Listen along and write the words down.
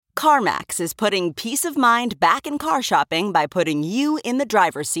CarMax is putting peace of mind back in car shopping by putting you in the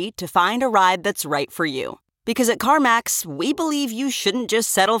driver's seat to find a ride that's right for you. Because at CarMax, we believe you shouldn't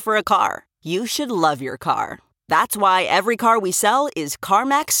just settle for a car. You should love your car. That's why every car we sell is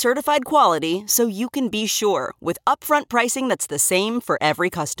CarMax certified quality, so you can be sure with upfront pricing that's the same for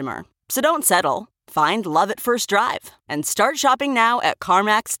every customer. So don't settle. Find love at first drive and start shopping now at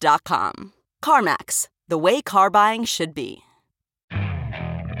CarMax.com. CarMax, the way car buying should be.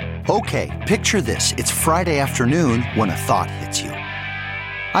 Okay, picture this. It's Friday afternoon when a thought hits you.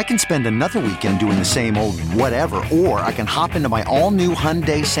 I can spend another weekend doing the same old whatever, or I can hop into my all-new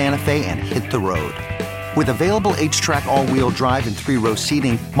Hyundai Santa Fe and hit the road. With available H-Track all-wheel drive and 3-row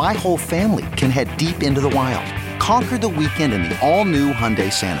seating, my whole family can head deep into the wild. Conquer the weekend in the all-new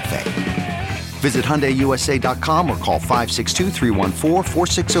Hyundai Santa Fe. Visit HyundaiUSA.com or call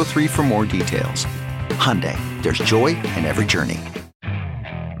 562-314-4603 for more details. Hyundai, there's joy in every journey.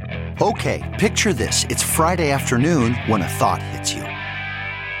 Okay, picture this. It's Friday afternoon when a thought hits you.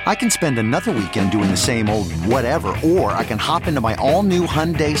 I can spend another weekend doing the same old whatever, or I can hop into my all-new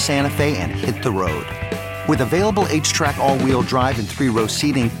Hyundai Santa Fe and hit the road. With available H-Track all-wheel drive and 3-row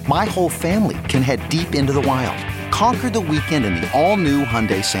seating, my whole family can head deep into the wild. Conquer the weekend in the all-new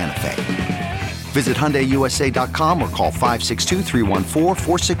Hyundai Santa Fe. Visit HyundaiUSA.com or call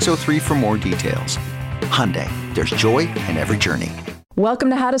 562-314-4603 for more details. Hyundai, there's joy in every journey. Welcome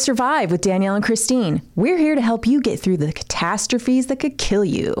to How to Survive with Danielle and Christine. We're here to help you get through the catastrophes that could kill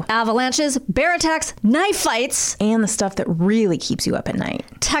you. Avalanches, bear attacks, knife fights. And the stuff that really keeps you up at night.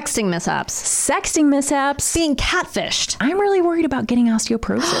 Texting mishaps. Sexting mishaps. Being catfished. I'm really worried about getting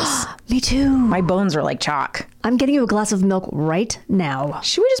osteoporosis. Me too. My bones are like chalk. I'm getting you a glass of milk right now.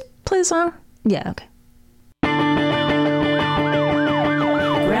 Should we just play the song? Yeah, okay.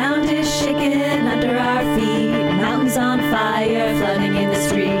 Ground is shaking under our feet. Mountains on fire, flooding in the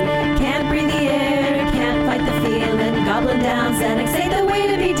street. Can't breathe the air, can't fight the feeling. Gobbling down Xanax ain't the way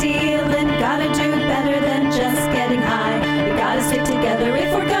to be dealing. Gotta do better than just getting high. We gotta stick together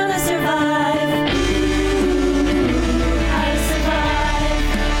if we're gonna survive. Ooh, how to survive.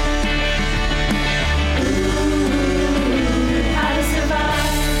 Ooh, how to survive.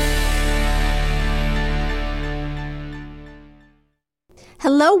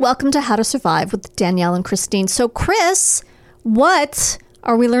 Hello, welcome to How to Survive with Danielle and Christine. So, Chris, what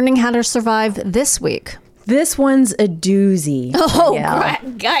are we learning how to survive this week? This one's a doozy. Oh,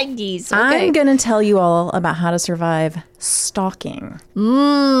 guys. Okay. I'm going to tell you all about how to survive stalking.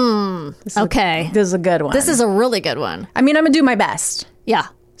 Okay. This is a good one. This is a really good one. I mean, I'm going to do my best. Yeah.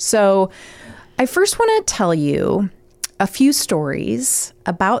 So I first want to tell you a few stories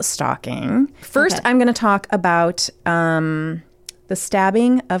about stalking. First, Okay. I'm going to talk about the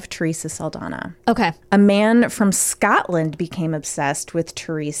stabbing of Teresa Saldana. Okay. A man from Scotland became obsessed with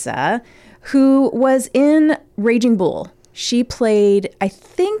Teresa, who was in Raging Bull. She played, I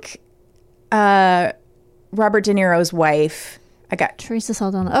think, Robert De Niro's wife. I got Teresa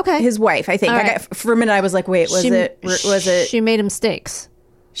Saldana. Okay. his wife, I think. All I right. got, for a minute, I was like, wait, was it? She made mistakes.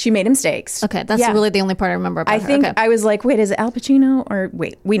 She made mistakes. Okay. That's Yeah. really the only part I remember about I her. think Okay. I was like, wait, is it Al Pacino? Or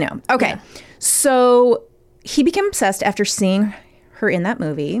wait, we know. Okay. Yeah. So he became obsessed after seeing her in that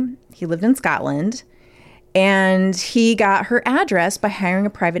movie. He lived in Scotland, and he got her address by hiring a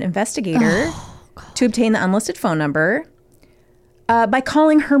private investigator to obtain the unlisted phone number by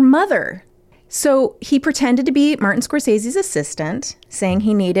calling her mother. So he pretended to be Martin Scorsese's assistant, saying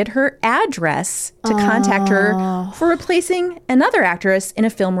he needed her address to contact her for replacing another actress in a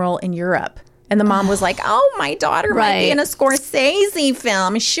film role in Europe. And the mom was like, oh, my daughter might be Right. in a Scorsese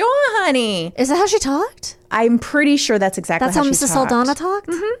film. Sure, honey. Is that how she talked? I'm pretty sure that's exactly That's how how she Mrs. talked. Saldana talked?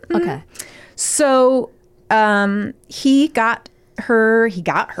 Mm-hmm. Okay. So he got her.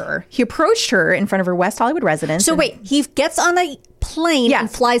 He approached her in front of her West Hollywood residence. So and- wait, he gets on a plane Yeah. and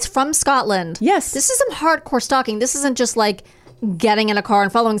flies from Scotland. Yes. This is some hardcore stalking. This isn't just like getting in a car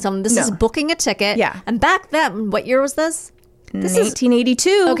and following someone. This No. is booking a ticket. Yeah. And back then, what year was this? This is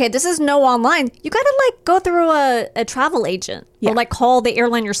 1982. okay. This is no online. You got to like go through a travel agent Yeah. or like call the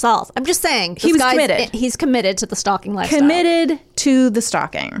airline yourself. I'm just saying. He this was guy's- committed. He's committed to the stalking lifestyle. Committed to the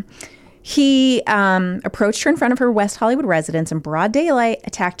stalking. He approached her in front of her West Hollywood residence in broad daylight,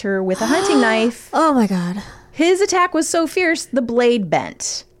 attacked her with a hunting knife. Oh my God. His attack was so fierce, the blade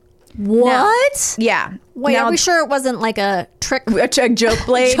bent. What? Yeah. Wait, Now, are we sure it wasn't like a trick a joke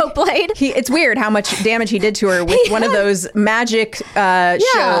blade? joke blade? It's weird how much damage he did to her with one of those magic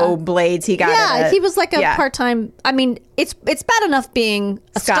show blades he got. Yeah, at he was like a yeah. part-time. I mean, it's bad enough being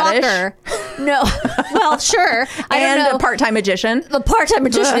a Scottish? stalker. No, well, sure. I and don't know. a part-time magician. The part-time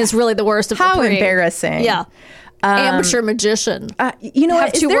magician is really the worst of the How three. embarrassing. Yeah. Amateur magician. You know Have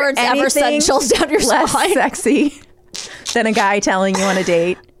what? Is two there words ever send anything chills down your less spine? sexy than a guy telling you on a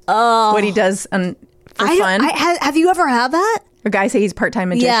date what he does for fun? Have you ever had that? A guy say he's part-time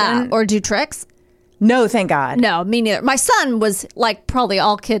magician? Yeah, or do tricks? No, thank God. No, me neither. My son was like probably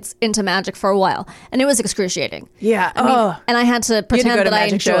all kids into magic for a while, and it was excruciating. Yeah. I mean, and I had to pretend go to that I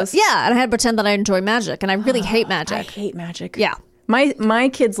magic enjoy. shows? Yeah, and I had to pretend that I enjoy magic, and I really hate I magic. hate magic. Yeah. My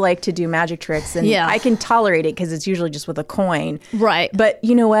kids like to do magic tricks, and Yeah. I can tolerate it because it's usually just with a coin. Right. But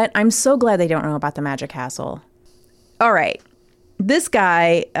you know what? I'm so glad they don't know about the magic castle. All right. This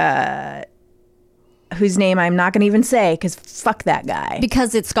guy, whose name I'm not going to even say because fuck that guy.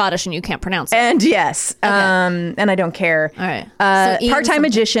 Because it's Scottish and you can't pronounce it. And yes, and I don't care. All right. So Ian's Part-time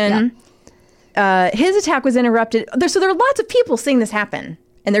magician. His attack was interrupted. So there are lots of people seeing this happen.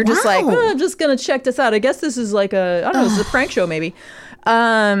 And they're just like, I'm just going to check this out. I guess this is like I don't know, this is a prank show maybe.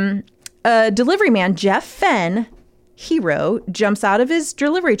 Delivery man, Jeff Fenn, hero, jumps out of his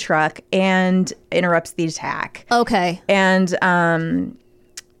delivery truck and interrupts the attack. Okay. And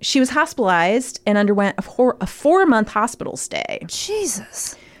she was hospitalized and underwent a 4-month hospital stay.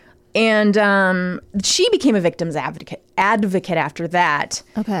 Jesus. And she became a victim's advocate after that.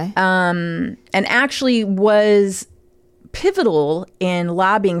 Okay. And actually was pivotal in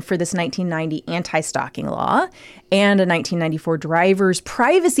lobbying for this 1990 anti-stalking law and a 1994 Driver's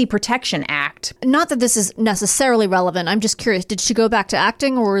Privacy Protection Act. Not that this is necessarily relevant. I'm just curious. Did she go back to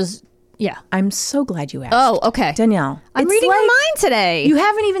acting or was... Yeah. I'm so glad you asked. Oh, okay. Danielle. I'm it's reading like, her mind today. You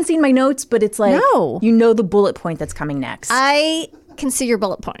haven't even seen my notes, but it's like, No. you know the bullet point that's coming next. I can see your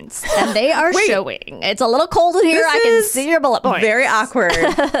bullet points, and they are Wait. showing. It's a little cold in here. This I can is see your bullet points. Very awkward.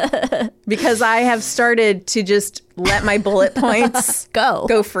 Because I have started to just let my bullet points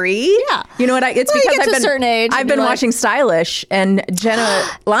Go free. Yeah. You know what? It's Well, you because get to I've a been certain age I've and been you're like- watching Stylish and Jenna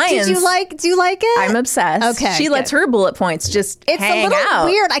Lyons. Do you like it? I'm obsessed. Okay, She lets good. her bullet points just It's hang a little out.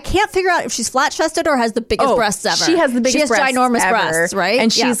 weird. I can't figure out if she's flat chested or has the biggest breasts ever. She has the biggest She has breasts ginormous ever. breasts, right?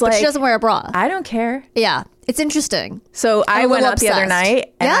 And Yeah, she's but like, she doesn't wear a bra. I don't care. Yeah, it's interesting. So I a went little out the other obsessed.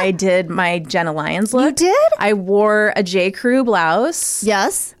 night and Yeah? I did my Jenna Lyons look. You did? I wore a J. Crew blouse.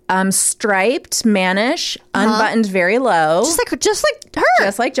 Yes, Striped, mannish, unbuttoned very low. just like her.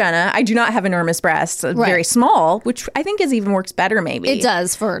 Just like Jenna. I do not have enormous breasts. Right. Very small, which I think is even works better maybe. It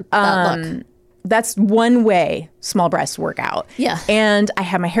does for that look. That's one way small breasts work out. Yeah. And I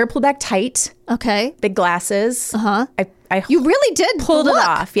had my hair pulled back tight, Okay, big glasses. huh? I You really did pulled it look.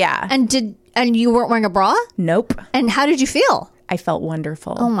 off. Yeah. And you weren't wearing a bra? Nope. And how did you feel? I felt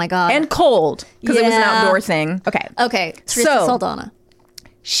wonderful. Oh my God. And cold because it was an Yeah. outdoor thing. Okay. Okay, Teresa So- Saldana.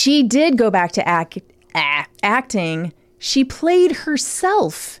 She did go back to acting. She played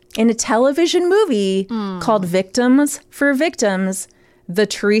herself in a television movie called Victims for Victims, the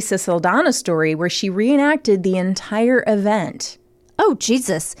Teresa Saldana story, where she reenacted the entire event. Oh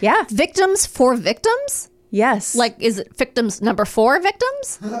Jesus! Yeah. Victims for victims. Yes. Like, is it victims number 4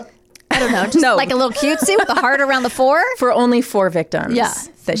 victims? I don't know. Just No. like a little cutesy with a heart around the 4. for only 4 victims Yeah.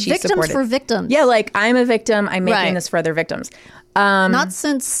 that she Victims supported. for victims. Yeah, like I'm a victim. I'm making Right. this for other victims. Not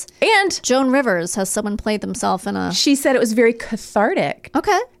since And Joan Rivers has someone played themselves in a. she said it was very cathartic.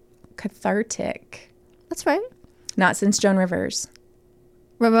 Okay, Cathartic. that's right. Not since Joan Rivers.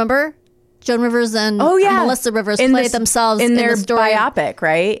 Remember, Joan Rivers and Melissa Rivers In played this- themselves in in their the story. biopic,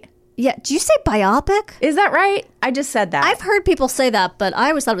 right? Yeah. Do you say biopic? Is that right? I just said that. I've heard people say that, but I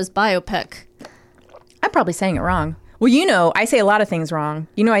always thought it was biopic. I'm probably saying it wrong. Well, you know, I say a lot of things wrong.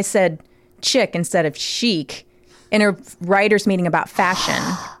 You know, I said chick instead of chic in a writers' meeting about fashion.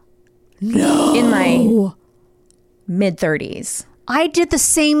 No. In my mid-30s. I did the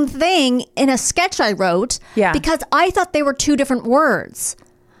same thing in a sketch I wrote Yeah. because I thought they were 2 different words.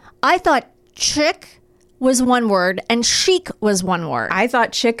 I thought chick was one word and chic was one word. I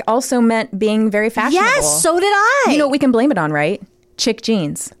thought chick also meant being very fashionable. Yes, so did I. You know what we can blame it on, right? Chick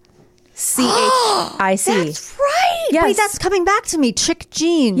jeans. CHIC. That's right. Yes. Wait, that's coming back to me. Chick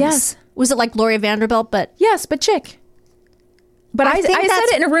jeans. Yes. Was it like Gloria Vanderbilt? But Yes, but chick. But I think said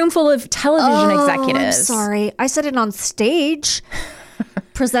that's- it in a room full of television I'm executives. sorry. I said it on stage,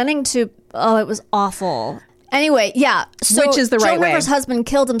 presenting to. Oh, it was awful. Anyway, yeah. So Which is the right Joan way. Rivers' husband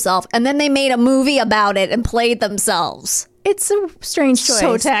killed himself, and then they made a movie about it and played themselves. It's a strange choice.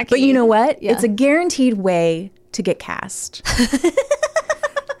 So tacky. But you know what? Yeah. It's a guaranteed way to get cast.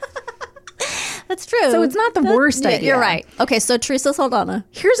 That's true. So it's not the worst Yeah, idea. You're right. Okay, so Teresa Saldana.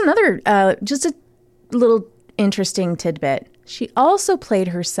 Here's another, just a little interesting tidbit. She also played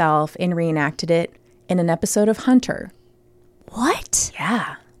herself and reenacted it in an episode of Hunter. What?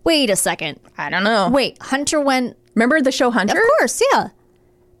 Yeah. Wait a second. I don't know. Wait, Hunter went. Remember the show Hunter? Of course, yeah.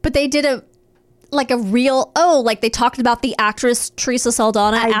 But they did like a real, like they talked about the actress Teresa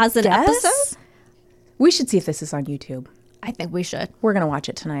Saldana as an episode? We should see if this is on YouTube. I think we should. We're going to watch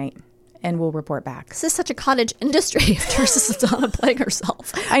it tonight. And we'll report back. This is such a cottage industry of Teresa Saldana playing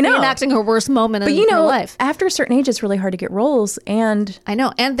herself. I know. Reenacting her worst moment in her life. After a certain age, it's really hard to get roles. And I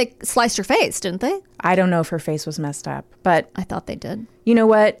know. And they sliced her face, didn't they? I don't know if her face was messed up. But I thought they did. You know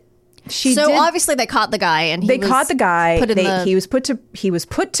what? Obviously they caught the guy. And he was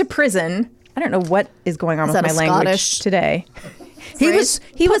put to prison. I don't know what is going on with my language today. He was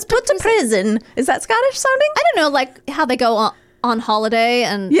put to prison. Is that Scottish sounding? I don't know, like how they go on holiday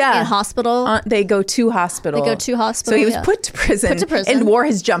and in hospital. They go to hospital. So he was put to prison and wore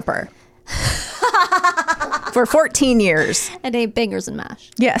his jumper for 14 years. And ate bangers and mash.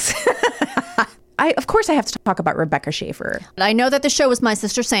 Yes. Of course I have to talk about Rebecca Schaeffer. I know that the show was My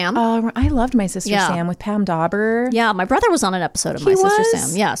Sister Sam. I loved My Sister Sam with Pam Dauber. Yeah, my brother was on an episode of My Sister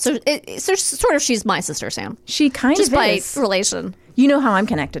Sam. Yeah, so sort of she's My Sister Sam. She kind of is. By relation. You know how I'm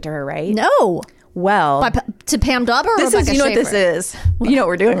connected to her, right? No. Well, to Pam Dauber or Rebecca Schaeffer? You know what this is? You know what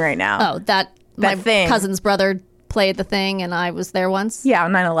we're doing right now. Oh, that my thing. Cousin's brother played the thing and I was there once? Yeah,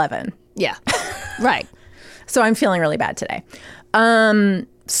 on 9/11. Yeah, right. So I'm feeling really bad today.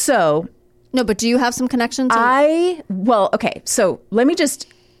 No, but do you have some connection to okay, so let me just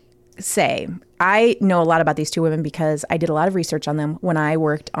say, I know a lot about these two women because I did a lot of research on them when I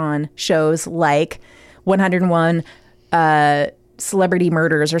worked on shows like 101 Celebrity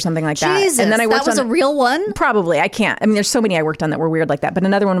Murders or something like that. Jesus, and then I worked that was a real one? Probably. I can't. I mean, there's so many I worked on that were weird like that. But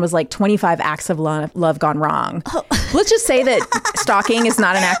another one was like 25 acts of love gone wrong. Oh. Let's just say that stalking is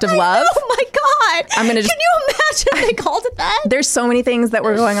not an act of love. Oh my God. Can you imagine they called it that? There's so many things that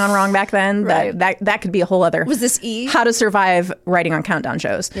were going on wrong back then that could be a whole other. Was this E? How to survive writing on countdown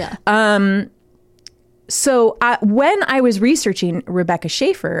shows. Yeah. So when I was researching Rebecca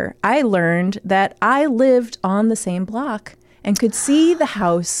Schaeffer, I learned that I lived on the same block and could see the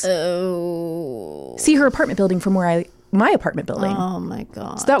house, see her apartment building from my apartment building. Oh my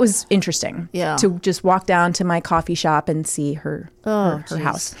God. So that was interesting. Yeah. To just walk down to my coffee shop and see her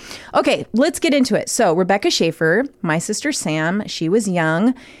house. Okay, let's get into it. So Rebecca Schaeffer, My Sister Sam, she was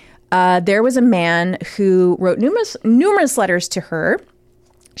young. There was a man who wrote numerous letters to her.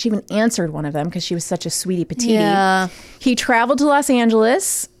 She even answered one of them because she was such a sweetie patootie. Yeah. He traveled to Los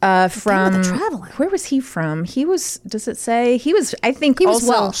Angeles from... traveling. Where was he from? He was... Does it say? He was, I think, he was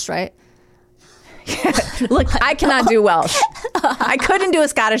Welsh, right? Look, I cannot do Welsh. I couldn't do a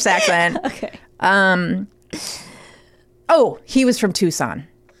Scottish accent. Okay. He was from Tucson.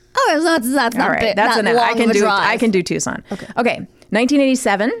 Oh, that's not all right. big, That's not enough. I can do Tucson. Okay.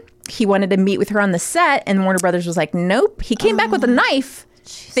 1987. He wanted to meet with her on the set, and Warner Brothers was like, "Nope." He came back with a knife,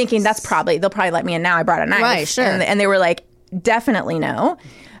 thinking they'll probably let me in now. I brought a knife, right? Sure. And they were like, "Definitely no."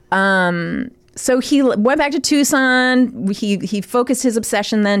 So he went back to Tucson. He focused his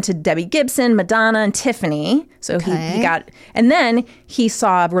obsession then to Debbie Gibson, Madonna, and Tiffany. So he got, and then he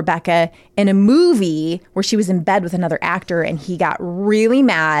saw Rebecca in a movie where she was in bed with another actor, and he got really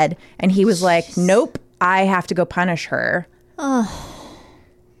mad, and he was like, "Nope, I have to go punish her."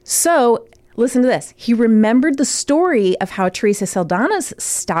 So listen to this. He remembered the story of how Teresa Saldana's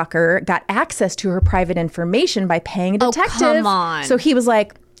stalker got access to her private information by paying a detective. Oh, come on. So he was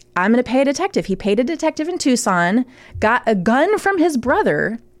like, I'm going to pay a detective. He paid a detective in Tucson, got a gun from his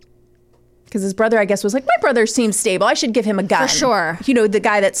brother, because his brother, I guess, was like, my brother seems stable. I should give him a gun. For sure. You know, the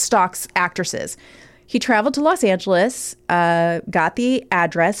guy that stalks actresses. He traveled to Los Angeles, got the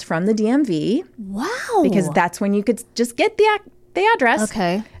address from the DMV. Wow. Because that's when you could just get the address.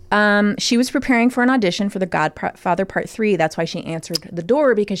 Okay. She was preparing for an audition for The Godfather Part 3. That's why she answered the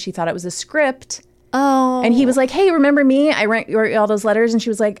door, because she thought it was a script. Oh. And he was like, hey, remember me? I wrote all those letters. And she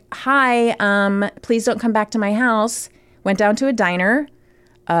was like, hi, please don't come back to my house. Went down to a diner,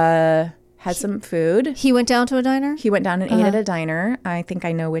 had some food. He went down to a diner? He went down and ate at a diner. I think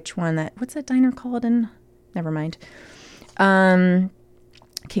I know which one what's that diner called? Never mind.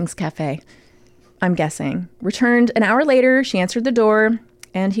 King's Cafe, I'm guessing. Returned an hour later. She answered the door.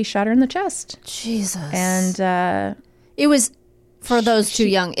 And he shot her in the chest. Jesus. And it was, for those too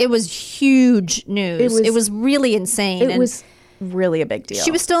young, it was huge news. It was really insane. It was really a big deal.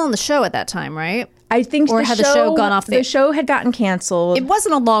 She was still on the show at that time, right? I think or had the show gone off the show had gotten canceled. It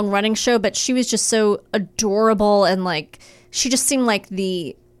wasn't a long running show, but she was just so adorable, and like she just seemed like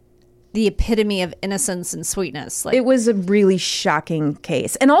the epitome of innocence and sweetness. Like, it was a really shocking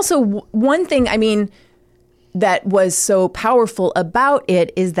case. And also one thing, I mean, that was so powerful about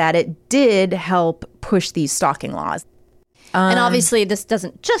it is that it did help push these stalking laws. And obviously this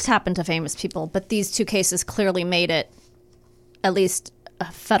doesn't just happen to famous people, but these two cases clearly made it at least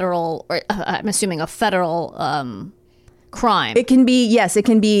federal, or I'm assuming a federal crime. It can be, yes, it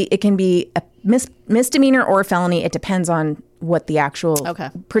can be a misdemeanor or a felony. It depends on what the actual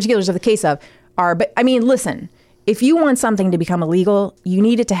particulars of the case are. But I mean, listen, if you want something to become illegal, you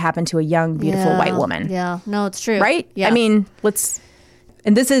need it to happen to a young, beautiful white woman. Yeah, no, it's true. Right? Yeah. I mean,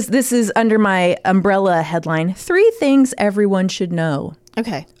 and this is under my umbrella headline, 3 things everyone should know.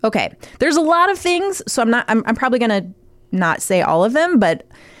 Okay. There's a lot of things, so I'm probably going to not say all of them, but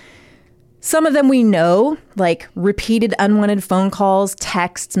some of them we know, like repeated unwanted phone calls,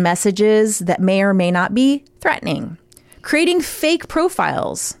 texts, messages that may or may not be threatening. Creating fake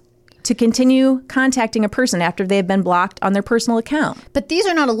profiles to continue contacting a person after they've been blocked on their personal account. But these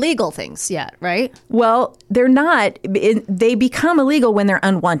are not illegal things yet, right? Well, they're not. They become illegal when they're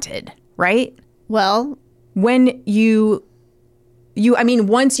unwanted, right? Well, when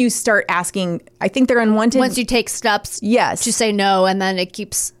once you start asking, I think they're unwanted. Once you take steps to say no, and then it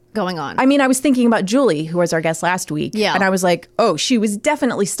keeps going on. I mean, I was thinking about Julie, who was our guest last week. Yeah. And I was like, oh, she was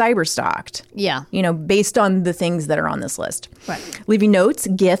definitely cyber stalked. Yeah. Based on the things that are on this list. Right. Leaving notes,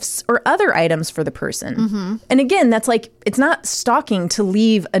 gifts, or other items for the person. Mm-hmm. And again, that's like, it's not stalking to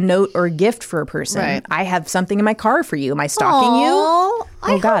leave a note or a gift for a person. Right. I have something in my car for you. Am I stalking you?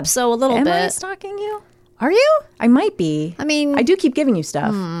 I hope so, a little bit. Am I stalking you? Are you? I might be. I mean, I do keep giving you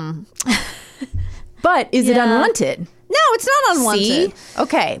stuff. But is it unwanted? No, it's not unwanted. See?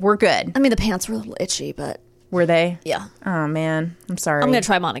 Okay, we're good. I mean, the pants were a little itchy, but... Were they? Yeah. Oh, man. I'm sorry. I'm going to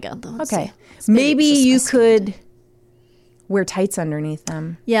try them on again, though. Okay. Maybe you could wear tights underneath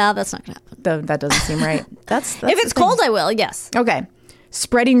them. Yeah, that's not going to happen. Though that doesn't seem right. That's if it's cold, I will, yes. Okay.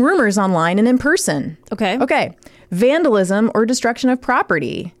 Spreading rumors online and in person. Okay. Vandalism or destruction of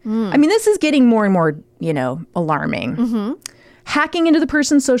property. I mean, this is getting more and more, alarming. Mm-hmm. Hacking into the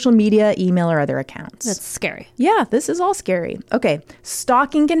person's social media, email, or other accounts. That's scary. Yeah, this is all scary. Okay.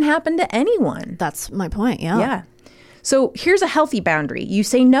 Stalking can happen to anyone. That's my point, yeah. Yeah. So here's a healthy boundary. You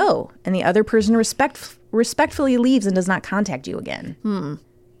say no, and the other person respectfully leaves and does not contact you again.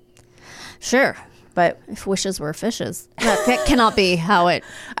 Sure. But if wishes were fishes, that cannot be how it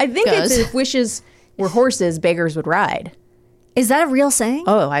I think goes. It's if wishes were horses, beggars would ride. Is that a real saying?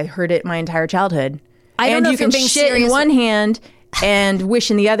 Oh, I heard it my entire childhood. I don't know if you're being shit serious. in one hand and wish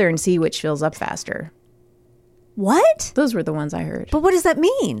in the other and see which fills up faster. What? Those were the ones I heard. But what does that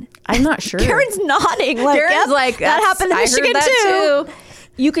mean? I'm not sure. Karen's nodding. Karen's like, that happened in Michigan too.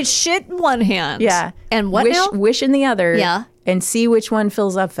 You could shit in one hand. Yeah. And what wish in the other. Yeah. And see which one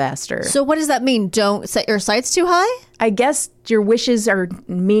fills up faster. So what does that mean? Don't set your sights too high? I guess your wishes are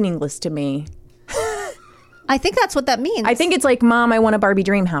meaningless to me. I think that's what that means. I think it's like, Mom, I want a Barbie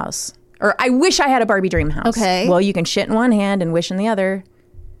dream house. Or I wish I had a Barbie dream house. Okay. Well, you can shit in one hand and wish in the other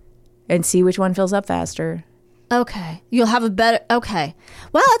and see which one fills up faster. Okay. You'll have a better... Okay.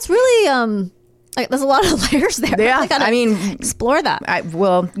 Well, it's really... there's a lot of layers there. Yeah. I mean... Explore that.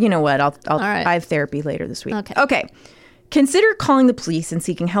 Well, you know what? All right. I have therapy later this week. Okay. Consider calling the police and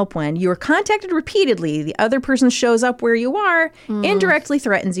seeking help when you are contacted repeatedly, the other person shows up where you are, indirectly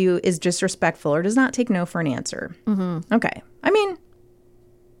threatens you, is disrespectful, or does not take no for an answer. Mm-hmm. Okay. I mean...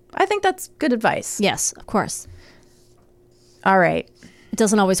 I think that's good advice. Yes, of course. All right. It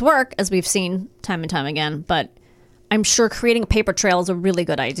doesn't always work, as we've seen time and time again, but I'm sure creating a paper trail is a really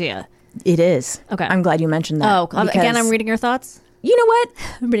good idea. It is. Okay. I'm glad you mentioned that. Oh, again, I'm reading your thoughts? You know what?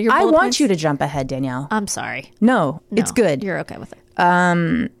 I'm reading your I bullet want points? you to jump ahead, Danielle. I'm sorry. No, it's good. You're okay with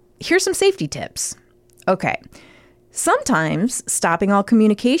it. Here's some safety tips. Okay. Sometimes stopping all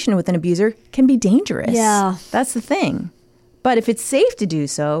communication with an abuser can be dangerous. Yeah. That's the thing. But if it's safe to do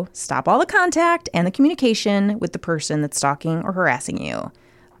so, stop all the contact and the communication with the person that's stalking or harassing you.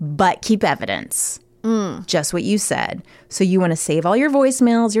 But keep evidence. Just what you said. So you want to save all your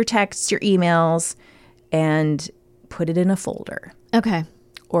voicemails, your texts, your emails, and put it in a folder. Okay.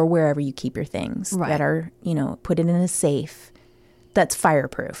 Or wherever you keep your things that are, put it in a safe that's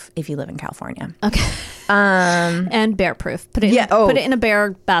fireproof if you live in California. Okay. And bear proof. Put it in a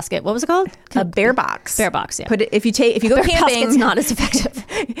bear basket. What was it called? A bear box. Bear box, yeah. Put it if you go bear camping. Basket's not as effective.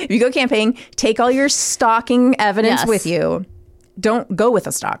 If you go camping, take all your stalking evidence with you. Don't go with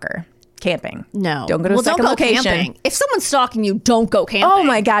a stalker camping. No. Don't go to a second location. Camping. If someone's stalking you, don't go camping. Oh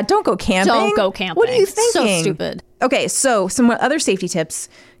my God, don't go camping. Don't go camping. What are you thinking? So stupid. Okay, so some other safety tips.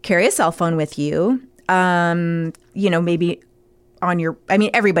 Carry a cell phone with you. Maybe on your,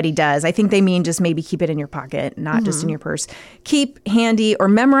 everybody does. I think they mean just maybe keep it in your pocket, not just in your purse. Keep handy or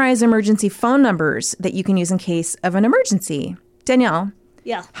memorize emergency phone numbers that you can use in case of an emergency. Danielle.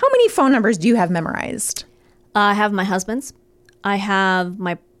 Yeah. How many phone numbers do you have memorized? I have my husband's. I have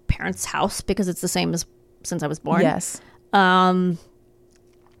my parents' house because it's the same as since I was born. Yes.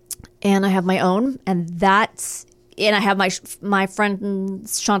 And I have my own, and I have my friend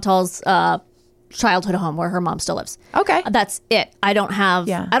Chantal's childhood home where her mom still lives. Okay. That's it. I don't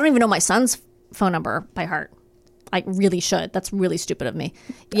even know my son's phone number by heart. I really should. That's really stupid of me.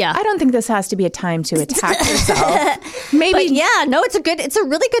 Yeah. I don't think this has to be a time to attack yourself. Maybe. But it's a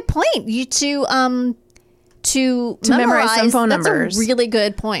really good point. To memorize some phone numbers. That's a really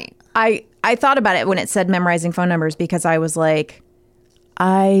good point. I thought about it when it said memorizing phone numbers because I was like,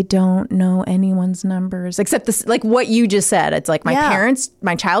 I don't know anyone's numbers except this, like what you just said. It's like my parents,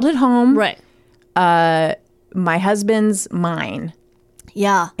 my childhood home, right? My husband's, mine.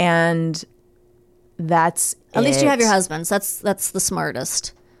 Yeah, and that's at least you have your husband's. That's the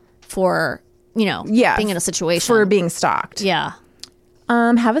smartest for being in a situation for being stalked. Yeah.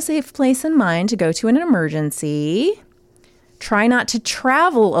 Have a safe place in mind to go to in an emergency. Try not to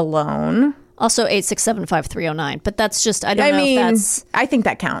travel alone. Also 8675309, but that's just I don't know if that's. I think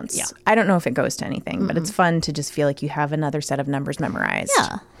that counts. Yeah. I don't know if it goes to anything, but it's fun to just feel like you have another set of numbers memorized.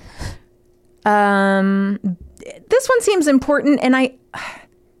 Yeah. This one seems important, and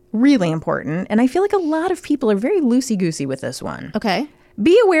really important, and I feel like a lot of people are very loosey-goosey with this one. Okay.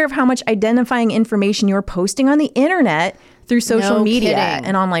 Be aware of how much identifying information you're posting on the internet through social media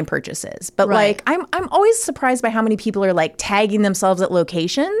and online purchases. But like, I'm always surprised by how many people are like tagging themselves at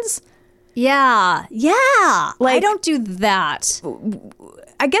locations. Yeah. Yeah. Like, I don't do that.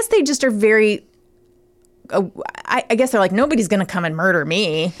 I guess they just are very, I guess they're like, nobody's going to come and murder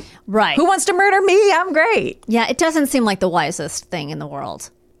me. Right. Who wants to murder me? I'm great. Yeah. It doesn't seem like the wisest thing in the world.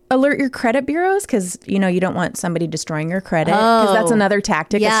 Alert your credit bureaus because, you don't want somebody destroying your credit. Because that's another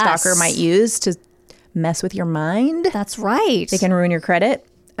tactic a stalker might use to mess with your mind. That's right. They can ruin your credit.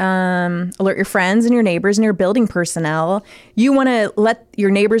 Alert your friends and your neighbors and your building personnel. You want to let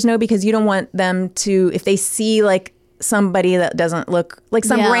your neighbors know because you don't want them to, if they see like somebody that doesn't look like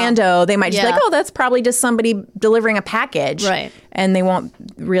some rando, they might just be like, oh, that's probably just somebody delivering a package. Right. And they won't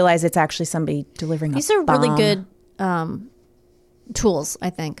realize it's actually somebody delivering These a bomb. These are really good tools, I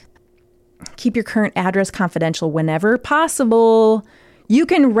think. Keep your current address confidential whenever possible. You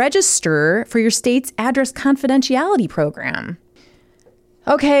can register for your state's address confidentiality program.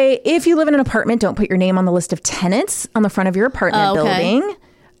 Okay, if you live in an apartment, don't put your name on the list of tenants on the front of your apartment building.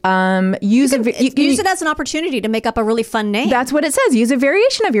 Use it as an opportunity to make up a really fun name. That's what it says. Use a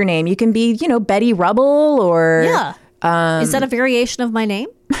variation of your name. You can be, Betty Rubble or... Yeah. Is that a variation of my name?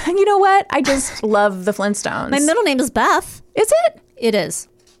 You know what? I just love the Flintstones. My middle name is Beth. Is it? It is.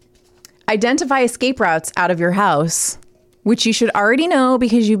 Identify escape routes out of your house, which you should already know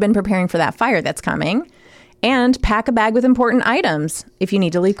because you've been preparing for that fire that's coming. And pack a bag with important items if you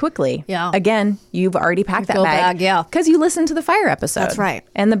need to leave quickly. Yeah. Again, you've already packed that bag. Yeah. Because you listened to the fire episode. That's right.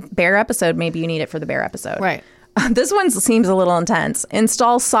 And the bear episode, maybe you need it for the bear episode. Right. This one seems a little intense.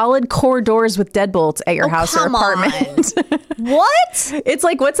 Install solid core doors with deadbolts at your house or apartment. What? It's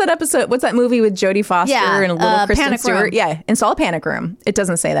like, what's that episode? What's that movie with Jodie Foster and little Kristen Panic Stewart? Room. Yeah. Install a panic room. It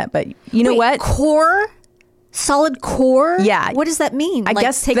doesn't say that, but you know what? Core? Solid core? Yeah. What does that mean? I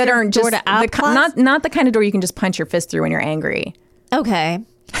guess take that aren't just not the kind of door you can just punch your fist through when you're angry. Okay.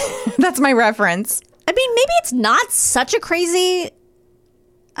 That's my reference. I mean, maybe it's not such a crazy.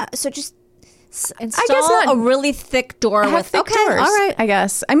 So just install a really thick door with thick doors. All right. I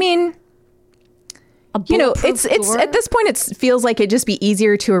guess. I mean, it's at this point it feels like it'd just be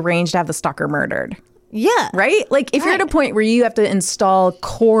easier to arrange to have the stalker murdered. Yeah. Right? Like if you're at a point where you have to install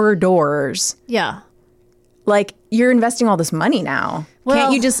core doors. Yeah. Like, you're investing all this money now. Well,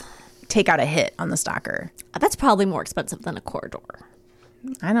 can't you just take out a hit on the stalker? That's probably more expensive than a core door.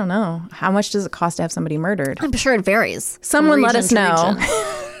 I don't know. How much does it cost to have somebody murdered? I'm sure it varies. Someone let us know.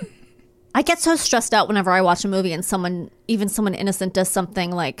 I get so stressed out whenever I watch a movie and someone innocent does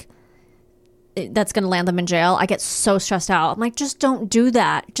something like that's going to land them in jail. I get so stressed out. I'm like, just don't do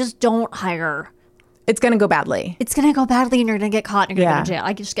that. Just don't hire. It's going to go badly. It's going to go badly and you're going to get caught and you're going to go to jail.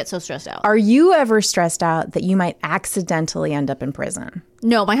 I just get so stressed out. Are you ever stressed out that you might accidentally end up in prison?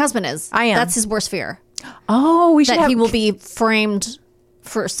 No, my husband is. I am. That's his worst fear. Oh, we should he will be framed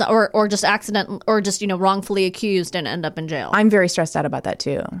for or just wrongfully accused and end up in jail. I'm very stressed out about that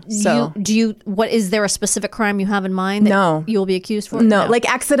too. So what is there a specific crime you have in mind that you'll be accused for? No,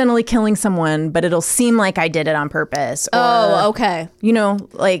 like accidentally killing someone, but it'll seem like I did it on purpose. Or, okay.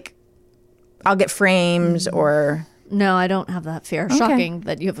 Like I'll get framed or... No, I don't have that fear. Okay. Shocking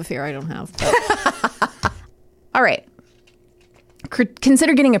that you have a fear I don't have. But. All right.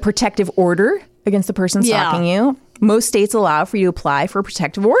 Consider getting a protective order against the person stalking you. Most states allow for you to apply for a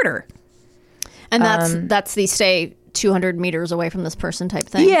protective order. And that's the stay 200 meters away from this person type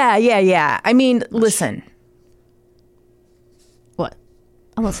thing? Yeah. I mean, listen. What?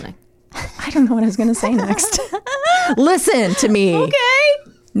 I'm listening. I don't know what I was going to say next. Listen to me. Okay.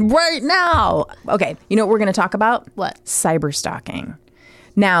 Right now. Okay. You know what we're going to talk about? What? Cyberstalking.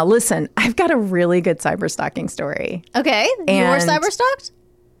 Now, listen, I've got a really good cyberstalking story. Okay. You were cyberstalked?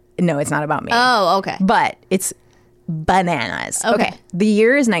 No, it's not about me. Oh, okay. But it's bananas. Okay. The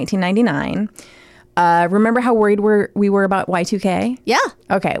year is 1999. Remember how worried we were about Y2K? Yeah.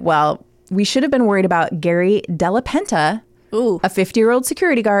 Okay. Well, we should have been worried about Gary Della Penta, a 50-year-old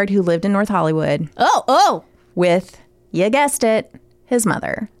security guard who lived in North Hollywood. Oh. With, you guessed it, his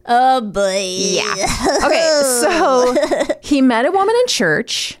mother. Oh, boy. Yeah. Okay, so he met a woman in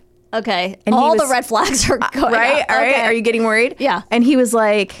church. Okay. And all the red flags are going right? up. All right. Are you getting worried? Yeah. And he was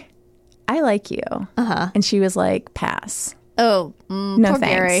like, I like you. Uh-huh. And she was like, pass. Oh, no poor thanks.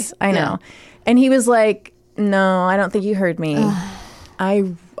 Gary. I know. Yeah. And he was like, no, I don't think you heard me.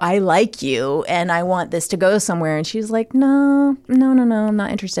 I like you and I want this to go somewhere. And she was like, no, I'm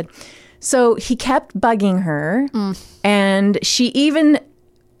not interested. So he kept bugging her, and she even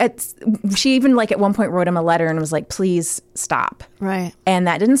like at one point wrote him a letter and was like, please stop. Right. And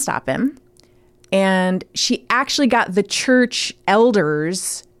that didn't stop him. And she actually got the church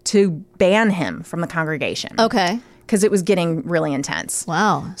elders to ban him from the congregation. Okay. Because it was getting really intense.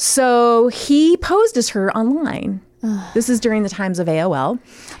 Wow. So he posed as her online. This is during the times of AOL.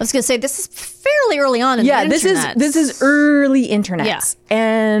 I was going to say, this is fairly early on in the internet. This is early internet. Yeah.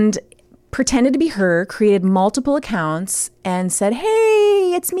 And pretended to be her, created multiple accounts, and said,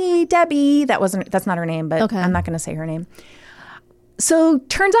 hey, it's me, Debbie. That's not her name, but okay. I'm not going to say her name. So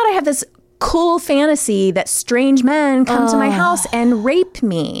turns out I have this cool fantasy that strange men come to my house and rape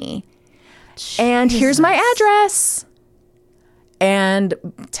me. Jesus. And here's my address. And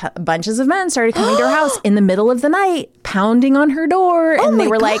bunches of men started coming to her house in the middle of the night, pounding on her door. And they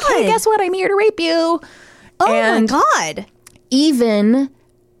were like, hey, guess what? I'm here to rape you. My God. Even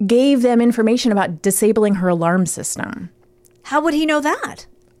gave them information about disabling her alarm system. How would he know that?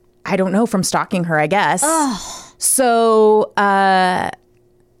 I don't know, from stalking her, I guess. So the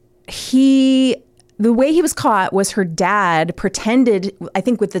way he was caught was her dad pretended, I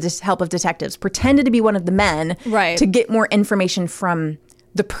think with the help of detectives, pretended to be one of the men to get more information from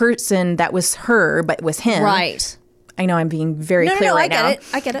the person that was her, but was him. Right. I know I'm being very clear right now.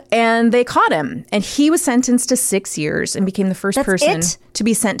 I get it. And they caught him. And he was sentenced to 6 years and became the first person to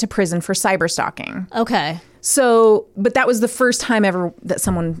be sent to prison for cyberstalking. Okay. So, but that was the first time ever that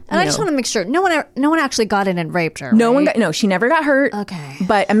someone. And I just want to make sure no one actually got in and raped her. No, she never got hurt. Okay.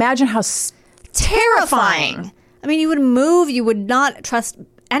 But imagine how terrifying. I mean, you would move. You would not trust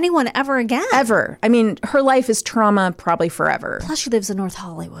anyone ever again. Ever. I mean, her life is trauma probably forever. Plus, she lives in North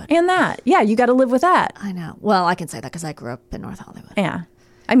Hollywood. And that. Yeah, you got to live with that. I know. Well, I can say that because I grew up in North Hollywood. Yeah.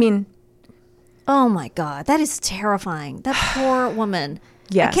 I mean. Oh, my God. That is terrifying. That poor woman.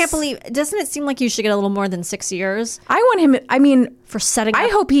 Yes. I can't believe. Doesn't it seem like you should get a little more than 6 years? I want him. I mean. For setting up. I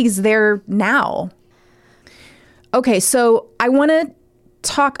hope he's there now. Okay, so I want to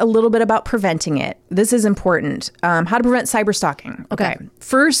talk a little bit about preventing it. This is important. How to prevent cyberstalking. Okay.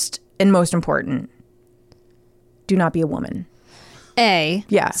 First and most important, do not be a woman. A.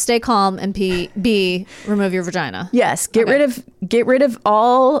 Yeah. Stay calm, and B. Remove your vagina. Yes. Get rid of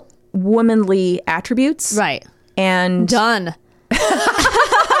all womanly attributes. Right. And done.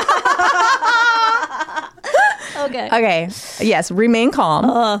 Okay. Yes. Remain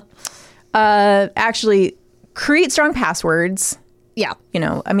calm. Actually, create strong passwords. Yeah. You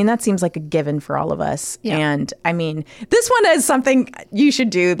know, I mean, that seems like a given for all of us. Yeah. And I mean, this one is something you should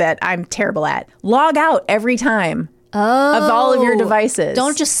do that I'm terrible at. Log out every time of all of your devices.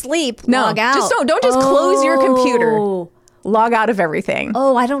 Don't just sleep. Log out. Don't just close your computer. Log out of everything.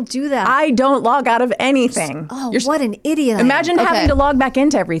 Oh, I don't do that. I don't log out of anything. Oh, what an idiot. Imagine having to log back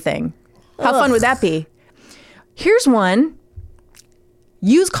into everything. How fun would that be? Here's one.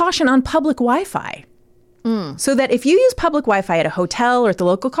 Use caution on public Wi-Fi. So that if you use public Wi-Fi at a hotel or at the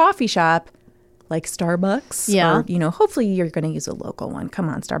local coffee shop, like Starbucks, or, hopefully you're going to use a local one. Come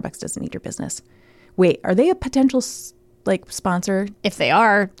on, Starbucks doesn't need your business. Wait, are they a potential sponsor? If they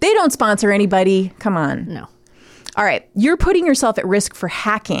are. They don't sponsor anybody. Come on. No. All right. You're putting yourself at risk for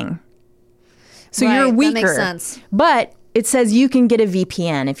hacking. So you're weaker. That makes sense. But it says you can get a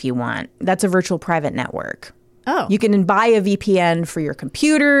VPN if you want. That's a virtual private network. Oh. You can buy a VPN for your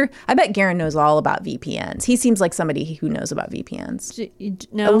computer. I bet Garen knows all about VPNs. He seems like somebody who knows about VPNs.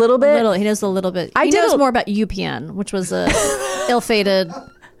 No, a little bit? He knows a little bit. He knows more about UPN, which was a ill-fated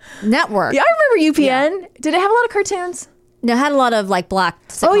network. Yeah, I remember UPN. Yeah. Did it have a lot of cartoons? No, it had a lot of black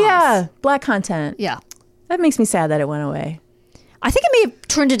sitcoms. Oh, yeah. Black content. Yeah. That makes me sad that it went away. I think it may have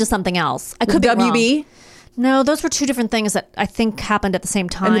turned into something else. I could be WB? wrong. No, those were two different things that I think happened at the same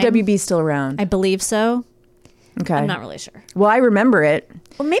time. And the WB's still around. I believe so. Okay. I'm not really sure. Well, I remember it.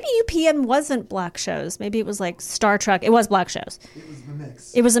 Well, maybe UPN wasn't black shows. Maybe it was like Star Trek. It was black shows. It was the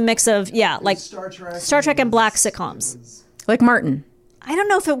mix. It was a mix of, like Star Trek and black sitcoms. Like Martin. I don't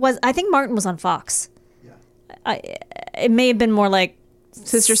know if it was. I think Martin was on Fox. Yeah. It may have been more like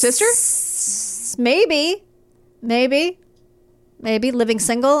Sister? Maybe. Living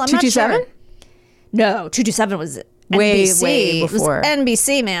Single. I'm not sure. 227? No, 227 was NBC. Way before. It was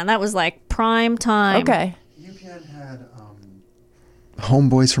NBC, man. That was like prime time. Okay. UPN had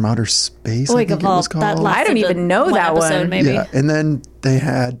Homeboys from Outer Space, I think it was called. I don't even know that one. Maybe. Yeah, and then they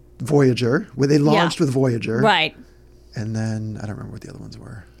had Voyager, where they launched with Voyager. Right. And then, I don't remember what the other ones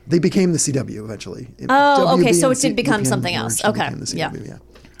were. They became the CW eventually. Okay, so it did become something else. Okay, yeah.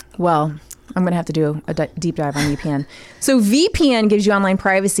 Well, I'm going to have to do a deep dive on VPN. So VPN gives you online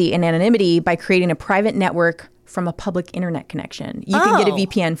privacy and anonymity by creating a private network from a public internet connection. You can get a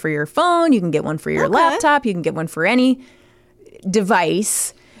VPN for your phone. You can get one for your laptop. You can get one for any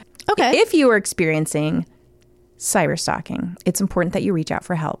device. Okay. If you are experiencing cyberstalking, it's important that you reach out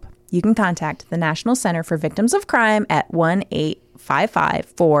for help. You can contact the National Center for Victims of Crime at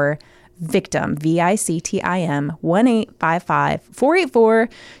 1-855-4-VICTIM, VICTIM,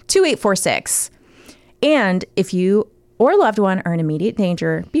 1-855-484-2846. And if you or a loved one are in immediate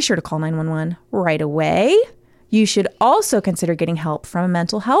danger, be sure to call 911 right away. You should also consider getting help from a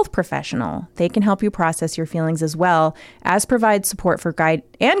mental health professional. They can help you process your feelings as well as provide support for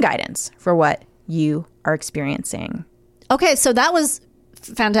guidance for what you are experiencing. Okay, so that was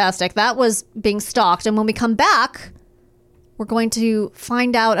fantastic. That was being stalked. And when we come back, we're going to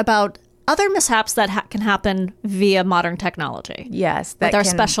find out about other mishaps that can happen via modern technology. Yes. With our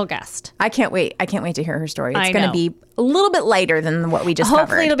special guest. I can't wait. I can't wait to hear her story. It's going to be a little bit lighter than what we just covered.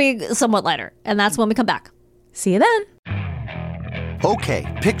 Hopefully it'll be somewhat lighter. And that's when we come back. See you then. Okay,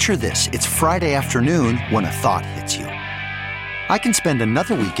 picture this. It's Friday afternoon when a thought hits you. I can spend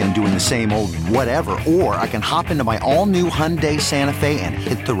another weekend doing the same old whatever, or I can hop into my all-new Hyundai Santa Fe and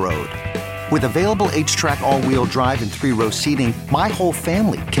hit the road. With available H-Track all-wheel drive and 3-row seating, my whole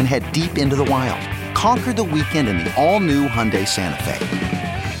family can head deep into the wild. Conquer the weekend in the all-new Hyundai Santa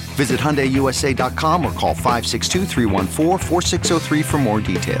Fe. Visit HyundaiUSA.com or call 562-314-4603 for more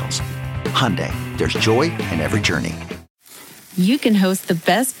details. Hyundai, there's joy in every journey. You can host the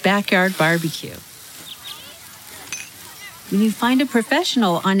best backyard barbecue when you find a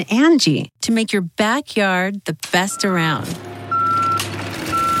professional on Angie to make your backyard the best around.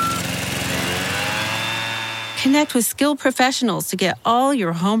 Connect with skilled professionals to get all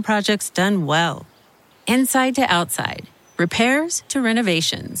your home projects done well. Inside to outside, repairs to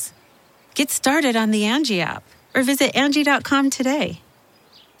renovations. Get started on the Angie app or visit Angie.com today.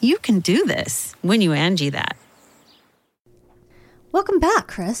 You can do this when you Angie that. Welcome back,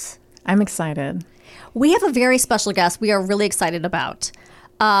 Chris. I'm excited. We have a very special guest we are really excited about.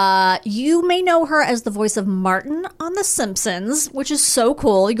 You may know her as the voice of Martin on The Simpsons, which is so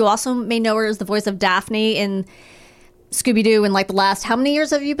cool. You also may know her as the voice of Daphne in Scooby-Doo in like the last... How many years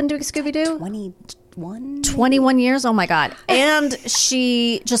have you been doing Scooby-Doo? 21 years? Oh my God. And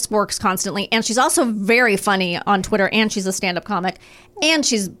she just works constantly. And she's also very funny on Twitter. And she's a stand-up comic. And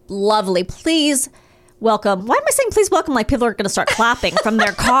she's lovely. Please... welcome. Why am I saying please welcome like people are going to start clapping from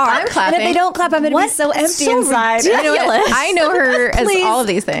their car? I'm clapping. And if they don't clap, I'm going to be so empty inside. I know her as all of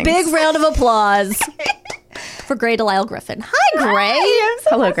these things. Big round of applause for Gray Delisle Griffin. Hi, Gray. Hi, so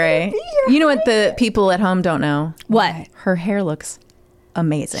hello, Gray. You know what the people at home don't know? What? Her hair looks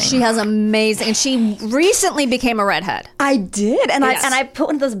amazing. She has amazing, and she recently became a redhead. I did, and I put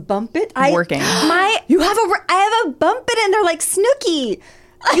one of those bump it. I have a bump it, and they're like Snooki.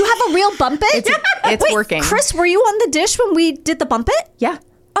 You have a real bump it? It's working. Chris, were you on the dish when we did the bump it? Yeah.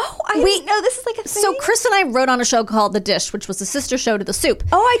 Oh, I didn't know this is like a thing. So Chris and I wrote on a show called The Dish, which was a sister show to The Soup.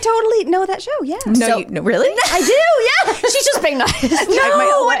 Oh, I totally know that show, yeah. No, really? I do, yeah. She's just being nice.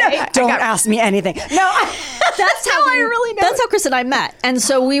 Don't ask me anything. No, that's how I really know. That's how Chris and I met. And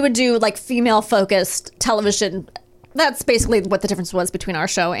so we would do like female-focused television. That's basically what the difference was between our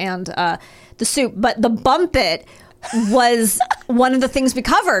show and The Soup. But the bump it was one of the things we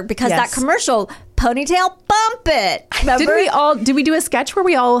covered because that commercial, ponytail bump it. Remember? Did we do a sketch where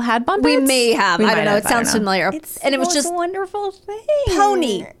we all had bump We its? may have. I don't know. It sounds familiar. And it was just a wonderful thing.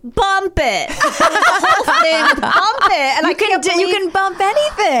 Pony, bump it. The whole thing, bump it. And you can bump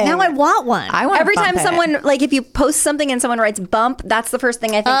anything. Now I want one. Every time someone, like if you post something and someone writes bump, that's the first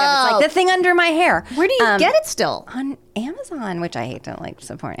thing I think of. It's like the thing under my hair. Where do you get it still? On Amazon, which I hate to like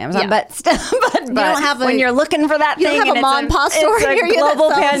support Amazon, but still, but you don't have when you're looking for that thing, you don't have a mom and pop store. It's a global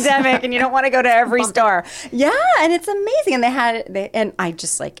pandemic, and you don't want to go to every store. Yeah, and it's amazing. And and I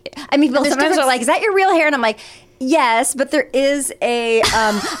just like. I mean, people sometimes are like, "Is that your real hair?" And I'm like, yes, but there is a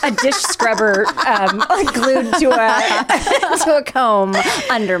dish scrubber glued to a comb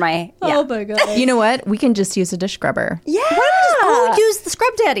under my. Yeah. Oh my god! You know what? We can just use a dish scrubber. Yeah. Use the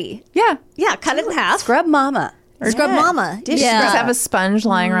Scrub Daddy. Yeah. Cut it in half. Scrub Mama. Or Scrub Mama. Just have a sponge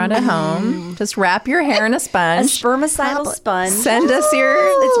lying around at home. Just wrap your hair in a sponge. A spermicidal sponge. Send us your.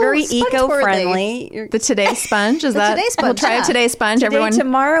 It's very eco-friendly. The Today Sponge is that? Today Sponge. We'll try a Today Sponge. Today, everyone.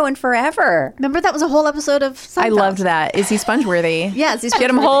 Tomorrow, and forever. Remember that was a whole episode of Seinfeld. I loved that. Is he sponge worthy? Yes, he's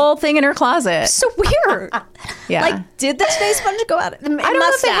Get him a whole thing in her closet. So weird. Yeah. Like, did the Today Sponge go out? I don't know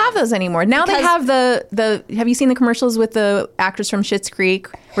if they have those anymore. Now they have the. Have you seen the commercials with the actress from Schitt's Creek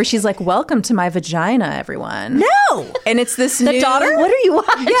where she's like, "Welcome to my vagina, everyone." No, and it's this the new daughter. What are you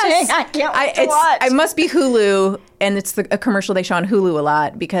watching? Yes, I can't wait to watch. It must be Hulu, and it's a commercial they show on Hulu a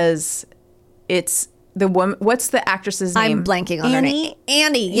lot because it's the woman. What's the actress's name? I'm blanking on her name.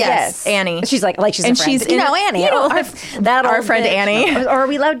 Annie. Yes, Annie. She's like she's and a friend. She's Annie. Our friend Annie. Or are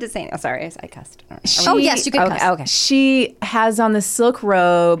we allowed to say? Oh, sorry, I cussed. Yes, you can cuss. Okay. She has on this silk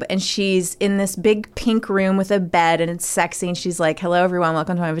robe, and she's in this big pink room with a bed, and it's sexy. And she's like, "Hello, everyone.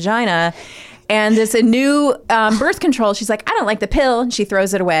 Welcome to my vagina." And it's a new birth control. She's like, "I don't like the pill." And she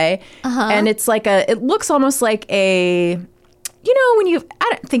throws it away. And it's like it looks almost like a, when I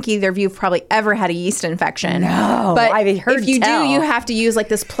don't think either of you have probably ever had a yeast infection. No, but I've heard if you tell. do, you have to use like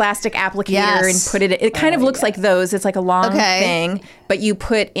this plastic applicator and put it. It kind of looks like those. It's like a long thing, but you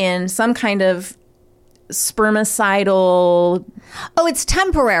put in some kind of spermicidal. Oh, it's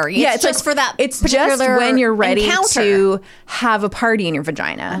temporary. Yeah, it's just like, for that. It's just when you're ready encounter. to have a party in your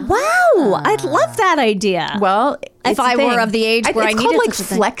vagina. Wow, I'd love that idea. Well, if I were of the age where I needed like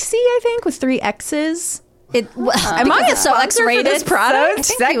Flexi, I think, with 3 X's. Am I so X-rated this product? I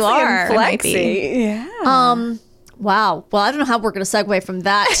think you are. Flexi. Yeah. Wow. Well, I don't know how we're going to segue from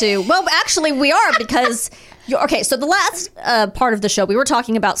that to. Well, actually, we are because. Okay, so the last part of the show, we were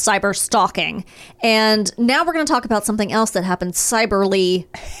talking about cyber stalking. And now we're going to talk about something else that happened cyberly.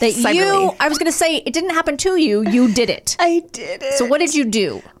 I was going to say, it didn't happen to you. You did it. I did it. So what did you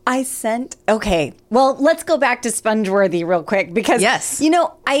do? I sent. Okay. Well, let's go back to Spongeworthy real quick because,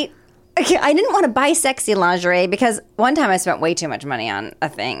 I didn't want to buy sexy lingerie because one time I spent way too much money on a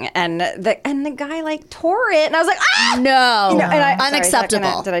thing and the guy like tore it and I was like, no, unacceptable.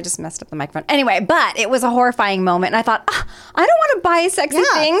 Sorry, did I just messed up the microphone? Anyway, but it was a horrifying moment and I thought, I don't want to buy sexy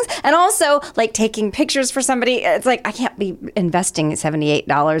things, and also like taking pictures for somebody. It's like I can't be investing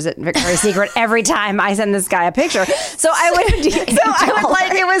 $78 at Victoria's Secret every time I send this guy a picture. So I would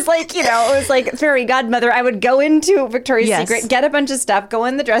like it was like it was like fairy godmother. I would go into Victoria's Secret, get a bunch of stuff, go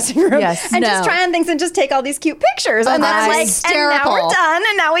in the dressing room. And just try on things and just take all these cute pictures. And then like, hysterical. And now we're done,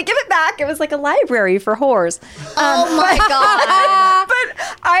 and now we give it back. It was like a library for whores. Oh my God.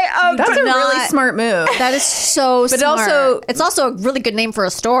 But that's a really smart move. That is so smart. It's also a really good name for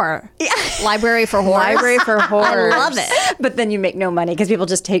a store. Yeah. Library for whores. Library for whores. I love it. But then you make no money because people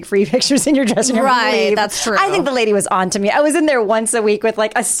just take free pictures in your dressing room. Right, that's true. I think the lady was on to me. I was in there once a week with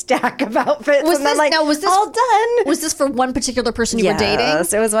like a stack of outfits. Was this all done? Was this for one particular person you were dating?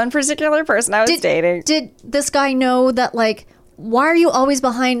 Yes, it was one particular person I was dating. Did this guy know that, like, why are you always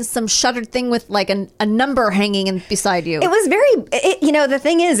behind some shuttered thing with like a number hanging beside you? It was very, the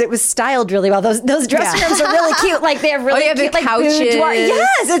thing is, it was styled really well. Those dressing rooms are really cute. Like they have really cute like couches.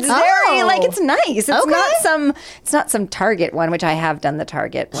 Yes, it's very like it's nice. It's not some Target one, which I have done the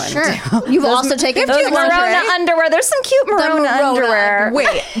Target one. Sure, you've also taken those Merona underwear. There's some cute Merona underwear.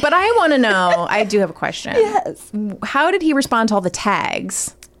 Wait, but I want to know. I do have a question. Yes, how did he respond to all the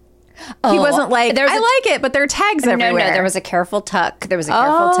tags? He wasn't like, I like it, but there are tags everywhere. No, there was a careful tuck. There was a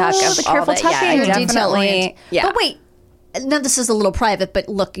careful tuck of the careful tucking. Yeah, definitely. Yeah. But wait, now this is a little private, but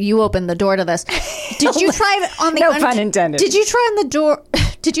look, you opened the door to this. Did you try on the... No pun intended. Did you try on the door...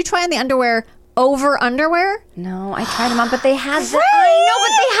 Did you try on the underwear over underwear? No, I tried them on, but they had the... I know,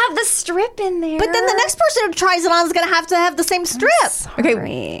 but they have the strip in there. But then the next person who tries it on is going to have the same strip.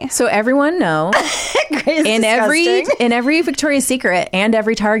 Okay, so everyone know in every Victoria's Secret and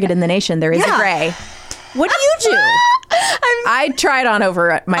every Target in the nation there is a gray. What do you do? I tried on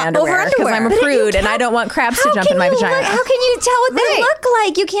over my underwear because I'm a prude and I don't want crabs to jump in my vagina. How can you tell what they look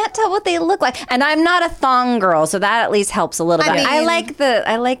like? You can't tell what they look like. And I'm not a thong girl, so that at least helps a little bit. I like the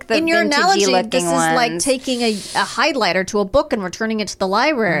in your analogy, this ones. is like taking a highlighter to a book and returning it to the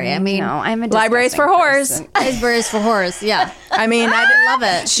library. I mean, no, I'm a libraries for whores. Libraries for whores. Yeah. I mean, I love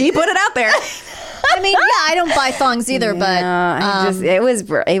it. She put it out there. I mean, I don't buy thongs either, but it was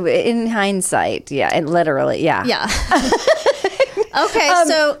in hindsight. Yeah, it literally. Yeah. Okay,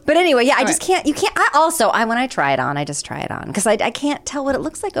 but anyway, I just can't. You can't. When I try it on, I just try it on because I can't tell what it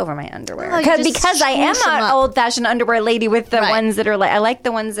looks like over my underwear because I am an old-fashioned underwear lady with the ones that are like I like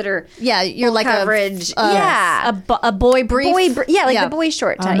the ones that are you're like coverage. A boy brief. The boy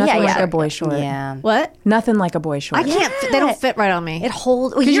short. Nothing like a boy short. Yeah. What? Nothing like a boy short. I can't. They don't fit right on me. It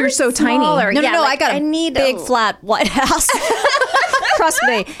holds because you're so smaller. tiny. No. I got a big flat white ass. Trust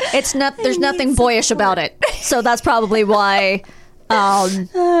me, it's not. There's nothing boyish about it. So that's probably why.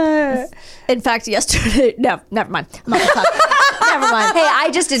 In fact, yesterday. No, never mind. I'm not gonna talk. Never mind. Hey,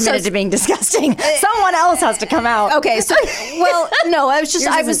 I just admitted to being disgusting. Someone else has to come out. Okay, so no, I was just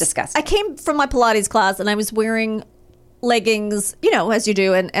disgusting. I came from my Pilates class and I was wearing leggings, as you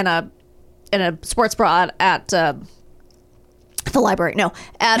do, and a sports bra at the library. No,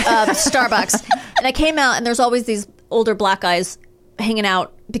 at Starbucks, and I came out and there's always these older black guys hanging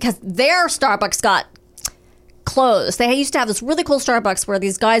out because their Starbucks got closed. They used to have this really cool Starbucks where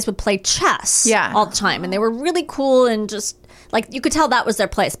these guys would play chess all the time, and they were really cool and just like you could tell that was their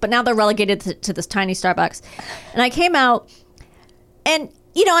place. But now they're relegated to this tiny Starbucks. And I came out, and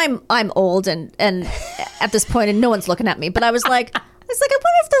I'm old and at this point, and no one's looking at me. But I was like, I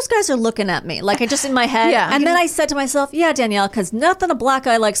wonder if those guys are looking at me. Like I just in my head. Yeah. And then I said to myself, yeah, Danielle, because nothing a black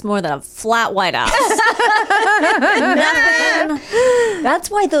guy likes more than a flat white ass. Nothing.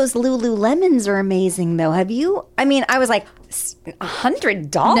 That's why those Lululemons are amazing, though. Have you? I mean, I was like,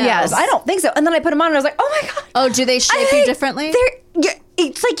 $100? Yes. I don't think so. And then I put them on and I was like, oh my God. Oh, do they shape you differently?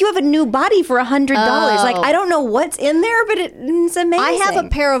 It's like you have a new body for $100. Like, I don't know what's in there, but it's amazing. I have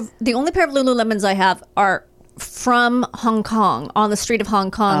the only pair of Lululemons I have are from Hong Kong, on the street of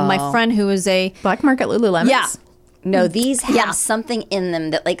Hong Kong. My friend who is a black market Lululemons. Yeah. No, these have something in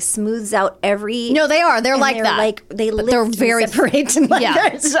them that like smooths out every. No, they are. They're like that. Like they lift they're very separate.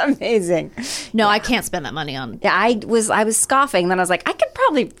 It's amazing. No, I can't spend that money on. Yeah, I was scoffing. Then I was like, I could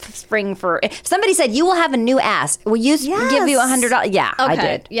probably spring for. Somebody said you will have a new ass. Will you give you $100? Yeah, okay. I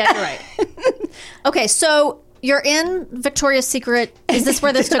did. Yeah, you're right. Okay, so. You're in Victoria's Secret. Is this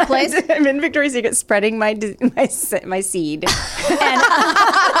where this took place? I'm in Victoria's Secret spreading my seed and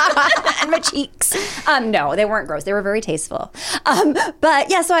my cheeks. No, they weren't gross. They were very tasteful.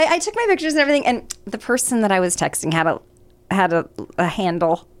 But yeah, so I took my pictures and everything. And the person that I was texting had a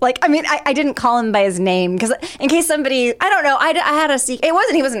handle. Like, I mean, I didn't call him by his name because in case somebody, I don't know, I had a secret.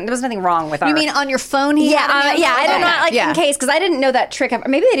 There was nothing wrong with our. You mean on your phone? I don't know, in case, because I didn't know that trick.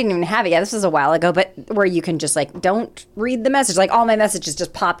 Maybe they didn't even have it yet. This was a while ago, but where you can just like, don't read the message. Like all my messages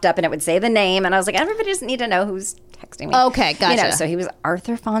just popped up and it would say the name. And I was like, everybody doesn't need to know who's texting me. Okay, gotcha. So he was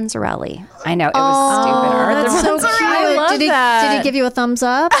Arthur Fonzarelli. I know, it was stupid. Arthur Fonzarelli. So cute. I love that. Did he give you a thumbs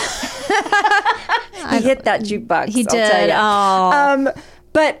up? He hit that jukebox. He did. Oh.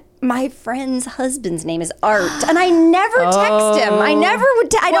 But my friend's husband's name is Art, and I never text him. I never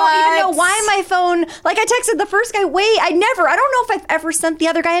would. I don't even know why my phone. Like I texted the first guy. I don't know if I've ever sent the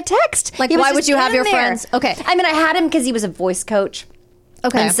other guy a text. Like why would you have your friends? Okay. I mean, I had him because he was a voice coach.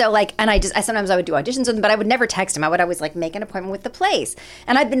 Okay. And so sometimes I would do auditions with him, but I would never text him. I would always like make an appointment with the place.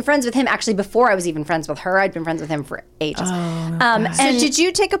 And I'd been friends with him actually before I was even friends with her. I'd been friends with him for ages. And did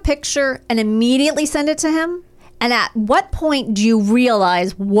you take a picture and immediately send it to him? And at what point do you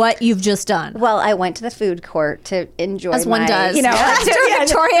realize what you've just done? Well, I went to the food court to enjoy as one does.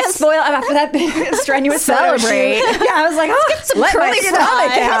 Victoria's. Spoil after that strenuous celebrate. Yeah, I was like, let my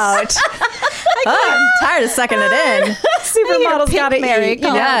stomach out. I'm tired of sucking it in. Supermodels gotta eat.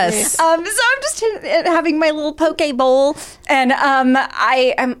 Yes. So I'm just having my little poke bowl, and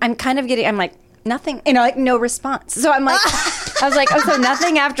I'm kind of getting. I'm like. Nothing, like no response. So I'm like, I was like, so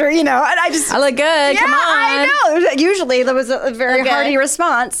nothing after, and I look good. Yeah, come on. I know. Usually there was a very hearty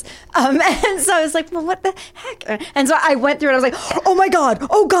response. And so I was like, well, what the heck? And so I went through it. I was like, oh my God.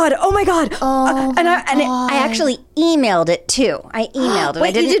 I actually emailed it too. I emailed it.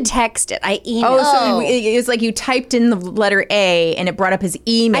 I didn't text it. I emailed it. So it was like you typed in the letter A and it brought up his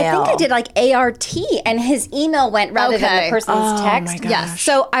email. I think I did like ART and his email went rather than the person's text. My gosh. Yes.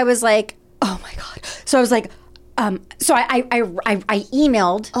 So I was like, oh my God. So I was like, so I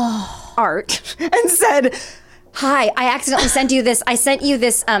emailed Art and said, hi, I accidentally sent you this. I sent you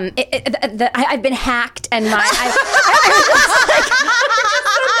this. I've been hacked and I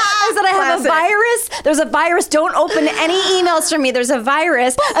said I have a virus. There's a virus. Don't open any emails from me. There's a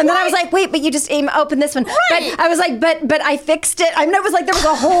virus. And then I was like, wait, but you just open this one. Right. But I was like, but I fixed it. I mean, it was like there was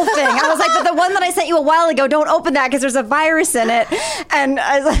a whole thing. I was like, but the one that I sent you a while ago, don't open that because there's a virus in it. And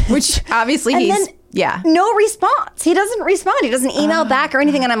I was like, which obviously no response. He doesn't respond. He doesn't email back or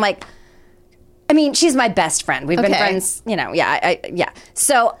anything. And I'm like, I mean, she's my best friend. We've been friends, yeah.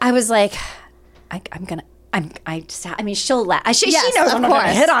 So I was like, she'll laugh. She knows I'm not going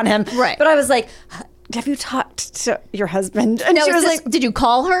to hit on him. Right. But I was like, have you talked to your husband? And she was like, did you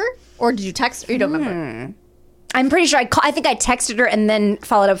call her or did you text her? You don't remember. I'm pretty sure I think I texted her and then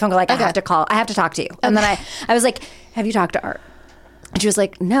followed up with a phone call like, I have to talk to you. And then I was like, have you talked to Art? And she was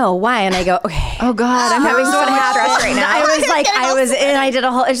like, no, why? And I go, okay. Oh God, I'm having so much stress right now. I did a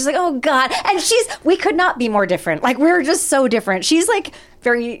whole, and she's like, oh God. And we could not be more different. Like, we were just so different. She's like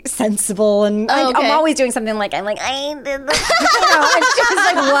very sensible and I'm always doing something like, I did this. And she was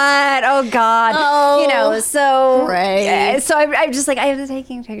like, what? Oh God. Oh, so. Right. So I'm just like, I was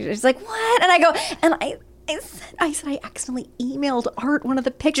taking pictures. She's like, what? And I go, and I said I accidentally emailed Art one of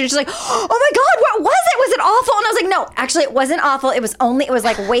the pictures. She's like, oh my God, what was it? Was it awful? And I was like, no, actually it wasn't awful. It was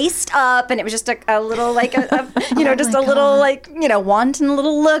like waist up and it was just a little like, little like, wanton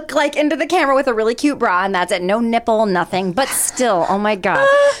little look like into the camera with a really cute bra and that's it. No nipple, nothing, but still, oh my God.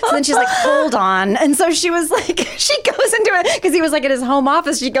 So then she's like, hold on. And so she was like, she goes into it because he was like at his home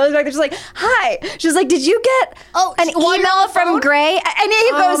office. She goes back there. She's like, hi. She's like, did you get an email from Gray? And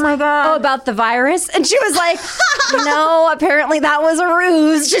he goes, oh my God. Oh, about the virus? And she was like, no, apparently that was a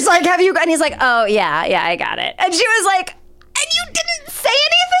ruse. She's like, have you? And he's like, oh, yeah, I got it. And she was like, and you didn't say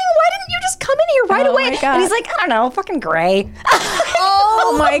anything? Why didn't you just come in here right away? And he's like, I don't know, fucking Gray.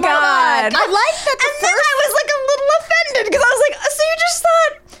 Oh my God. I like that. And then I was like a little offended because I was like, so you just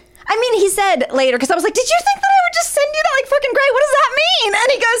thought. I mean, he said later, because I was like, did you think that I would just send you to like fucking Gray? What does that mean?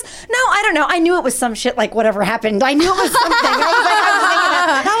 And he goes, no, I don't know. I knew it was some shit like whatever happened. I knew it was something. I was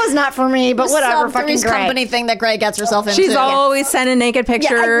like, that was not for me, but whatever, fucking Gray. Company thing that Gray gets herself into. She's always sending naked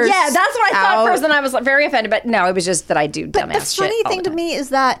pictures. Yeah, that's what I thought first, and I was very offended. But no, it was just that I do dumbass shit. The funny thing to me is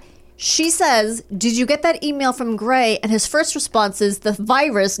that she says, did you get that email from Gray? And his first response is the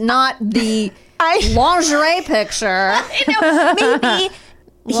virus, not the lingerie picture. Maybe.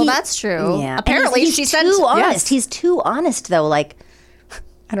 Well, that's true. Yeah. Apparently, she said too honest. Yes. He's too honest, though. Like,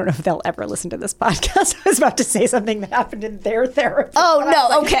 I don't know if they'll ever listen to this podcast. I was about to say something that happened in their therapy. Oh,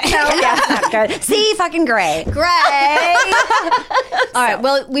 no. Okay. No, yeah, not good. See, fucking Gray. All right.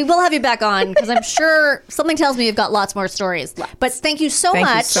 Well, we will have you back on because I'm sure something tells me you've got lots more stories. But thank you so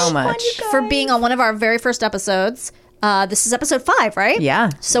much for being on one of our very first episodes. This is episode 5, right? Yeah.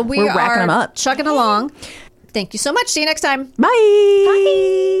 So we're racking them up. Chugging along. Thank you so much. See you next time. Bye.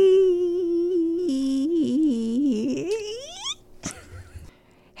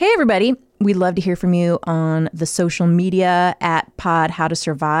 Hey, everybody. We'd love to hear from you on the social media at Pod How to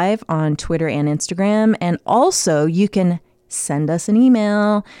Survive on Twitter and Instagram. And also, you can send us an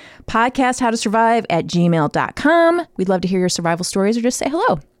email, podcasthowtosurvive@gmail.com. We'd love to hear your survival stories or just say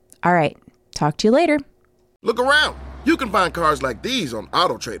hello. All right. Talk to you later. Look around. You can find cars like these on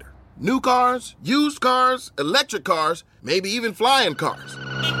AutoTrader. New cars, used cars, electric cars, maybe even flying cars.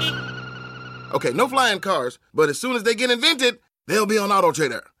 Okay, no flying cars, but as soon as they get invented, they'll be on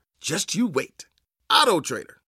AutoTrader. Just you wait. AutoTrader.